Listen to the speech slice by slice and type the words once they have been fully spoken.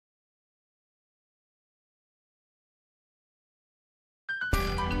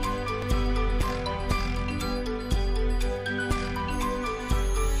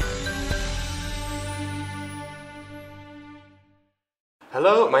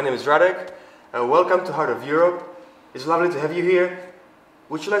Hello, my name is Radek. Welcome to Hearth of Europe. It's lovely to have you here.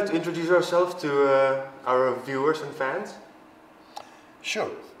 Would you like to introduce yourself to our viewers and fans? Sure.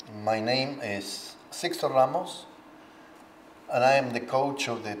 My name is Sixto Ramos, and I am the coach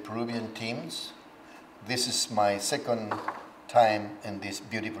of the Peruvian teams. This is my second time in this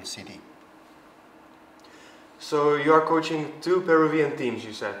beautiful city. So you are coaching two Peruvian teams,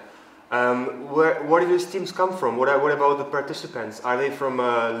 you said. Where do these teams come from? What about the participants? Are they from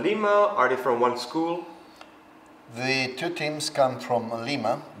Lima? Are they from one school? The two teams come from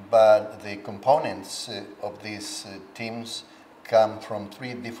Lima, but the components of these teams come from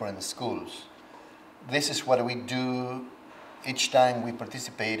three different schools. This is what we do each time we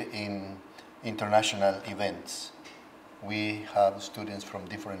participate in international events. We have students from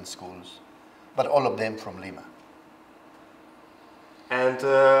different schools, but all of them from Lima. And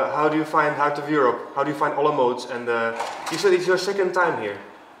how do you find Hearth of Europe? How do you find Olomouc? And you said it's your second time here.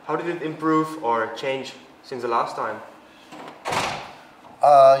 How did it improve or change since the last time?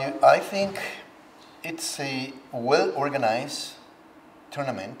 I think it's a well-organized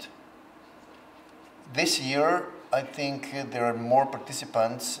tournament. This year, I think there are more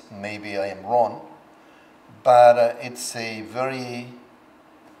participants. Maybe I am wrong, but it's a very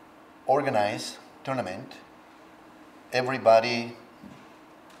organized tournament. Everybody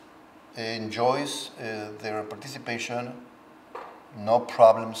enjoys their participation, no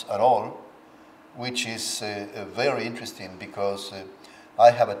problems at all, which is very interesting because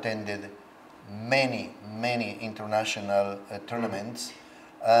I have attended many international tournaments,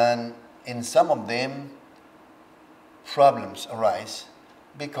 and in some of them problems arise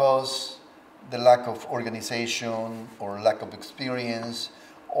because the lack of organization or lack of experience,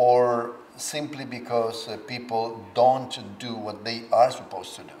 or simply because people don't do what they are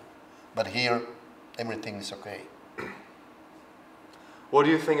supposed to do. But here, everything is okay. What do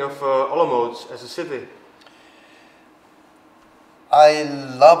you think of Olomouc as a city? I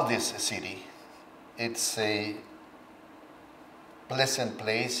love this city. It's a pleasant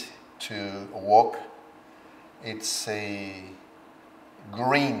place to walk. It's a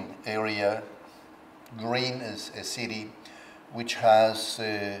green area. Green is a city which has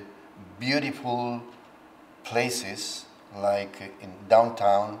beautiful places like in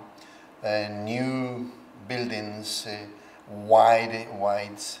downtown, new buildings, wide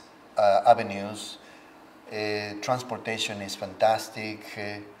avenues. Transportation is fantastic.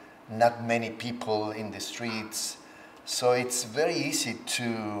 Not many people in the streets, so it's very easy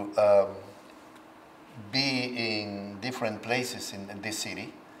to be in different places in this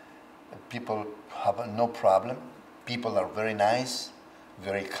city. People have no problem. People are very nice,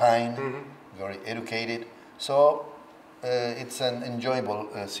 very kind, very educated. So it's an enjoyable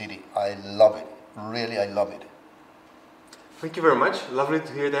city. I love it. Really, I love it. Thank you very much. Lovely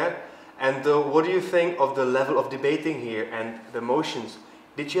to hear that. And what do you think of the level of debating here and the motions?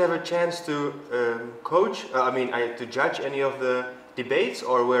 Did you have a chance to coach? To judge any of the debates,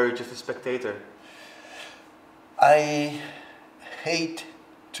 or were you just a spectator? I hate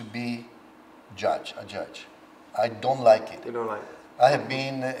to be a judge. I don't like it. You don't like it? I have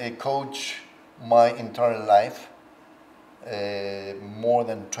been a coach my entire life, more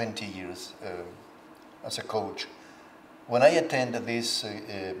than 20 years as a coach. When I attend these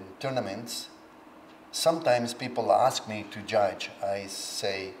tournaments, sometimes people ask me to judge. I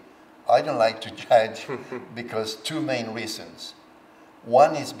say, I don't like to judge because two main reasons.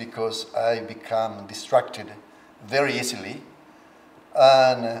 One is because I become distracted very easily,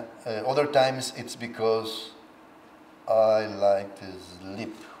 and other times it's because I like to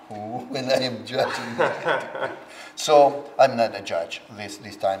sleep when I am judging. So I'm not a judge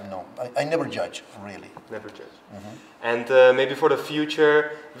this time, no. I never judge, really. Never judge. And maybe for the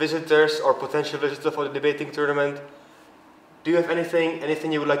future visitors or potential visitors for the debating tournament, do you have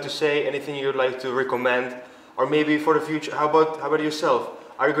anything you would like to say, anything you would like to recommend? Or maybe for the future, how about yourself?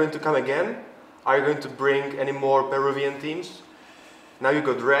 Are you going to come again? Are you going to bring any more Peruvian teams? Now you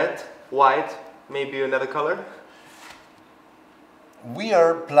got red, white, maybe another color? We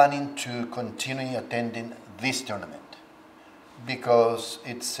are planning to continue attending this tournament because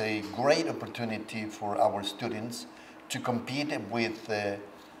it's a great opportunity for our students to compete with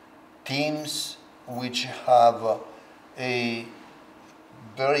teams which have a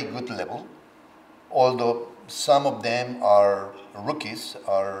very good level, although some of them are rookies,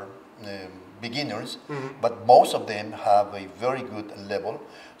 are beginners, but most of them have a very good level.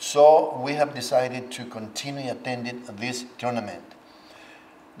 So we have decided to continue attending this tournament.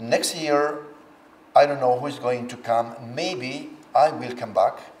 Next year, I don't know who's going to come. Maybe I will come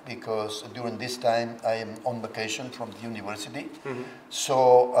back because during this time I am on vacation from the university. Mm-hmm.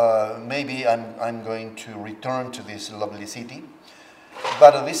 So maybe I'm going to return to this lovely city.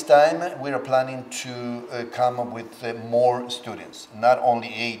 But at this time we are planning to come up with more students, not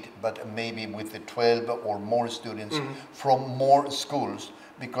only 8, but maybe with 12 or more students mm-hmm. from more schools,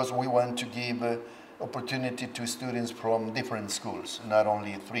 because we want to give opportunity to students from different schools, not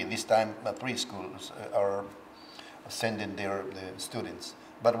only 3. This time 3 schools are sending their students.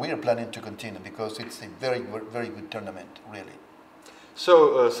 But we are planning to continue because it's a very, very good tournament, really.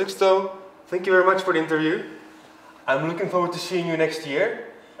 So, Sixto, thank you very much for the interview. I'm looking forward to seeing you next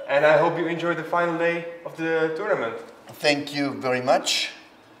year, and I hope you enjoy the final day of the tournament. Thank you very much.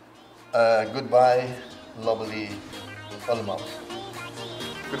 Goodbye, lovely Olomouc.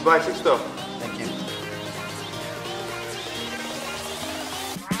 Goodbye, Sixto. Thank you.